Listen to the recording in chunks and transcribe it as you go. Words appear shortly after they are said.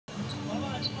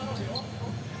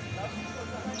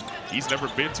He's never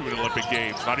been to an Olympic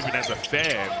Games, not even as a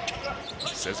fan.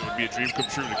 Says it would be a dream come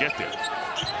true to get there.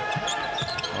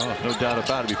 Oh, no doubt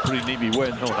about it. It'd be pretty neat to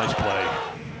win. Oh, nice play.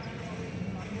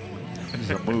 There's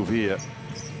a move here.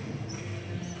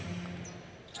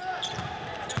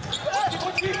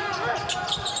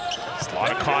 There's a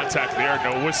lot of contact there,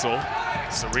 no whistle.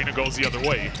 Serena goes the other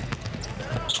way.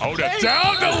 Auda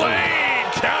down the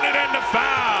lane, counted and the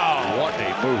foul. What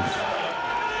a move.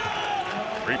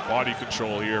 Great body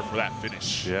control here for that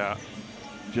finish. Yeah,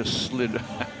 just slid.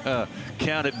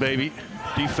 Count it, baby.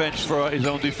 Defense for his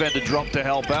own defender, drop to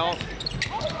help out.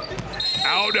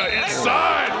 Auda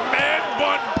inside, man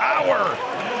bun power.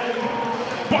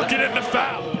 Bucket and the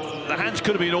foul. The hands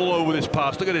could have been all over this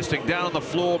pass. Look at this thing, down on the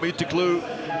floor, Mituklu.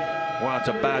 Wow, it's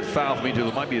a bad foul for Mituklu.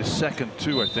 It might be his second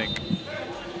too, I think.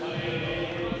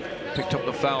 Picked up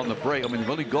the foul in the break. I mean, they've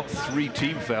only got 3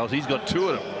 team fouls. He's got 2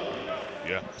 of them.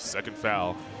 Yeah, second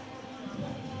foul.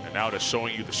 And Auda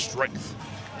showing you the strength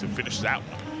to finish that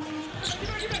one.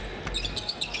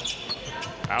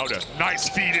 Auda, nice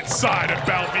feed inside, and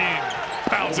Balvin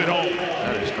pounds it home.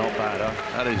 That is not bad, huh?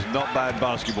 That is not bad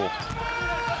basketball.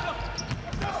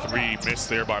 3 missed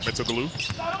there by Mituklu.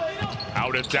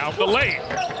 Auda down the lane.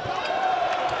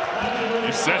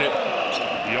 You said it.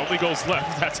 He only goes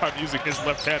left. That time using his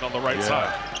left hand on the right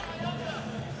side.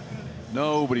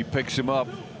 Nobody picks him up.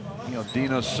 You know,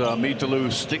 Dinos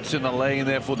Mituklu sticks in the lane,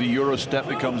 therefore the Euro step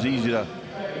becomes easier.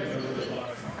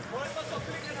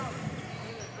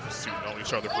 We've known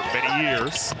each other for many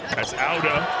years. As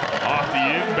Auda off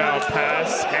the inbound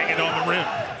pass, hanging on the rim.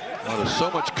 Oh, there's so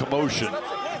much commotion. I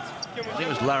think it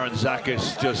was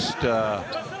Laranzakis just...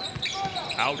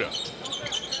 Auda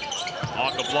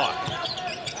on the block.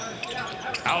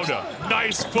 Auda,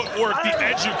 nice footwork, the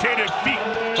educated feet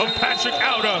of Patrik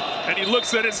Auda, and he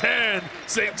looks at his hand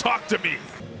saying, talk to me.